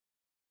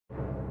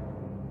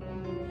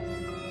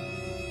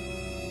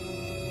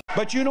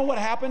But you know what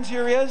happens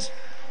here is,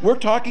 we're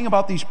talking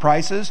about these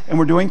prices and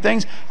we're doing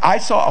things. I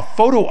saw a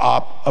photo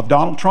op of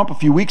Donald Trump a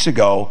few weeks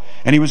ago,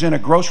 and he was in a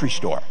grocery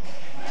store.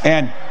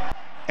 And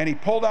he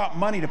pulled out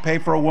money to pay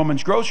for a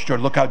woman's grocery store.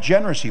 Look how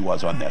generous he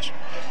was on this.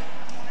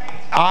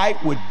 I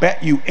would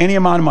bet you any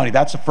amount of money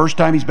that's the first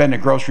time he's been in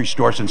a grocery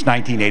store since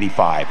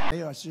 1985.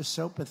 It's just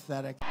so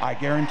pathetic. I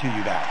guarantee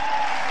you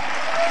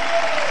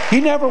that. He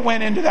never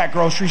went into that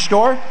grocery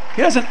store.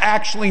 He doesn't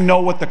actually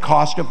know what the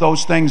cost of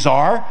those things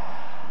are.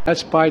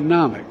 That's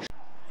Bidenomics.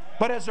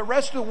 But as the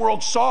rest of the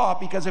world saw,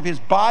 because of his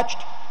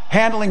botched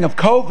handling of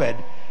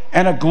COVID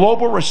and a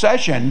global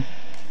recession,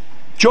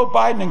 Joe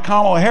Biden and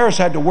Kamala Harris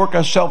had to work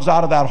ourselves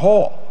out of that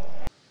hole.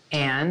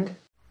 And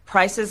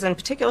prices, in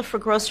particular for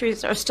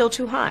groceries, are still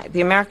too high.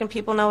 The American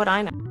people know it,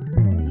 I know.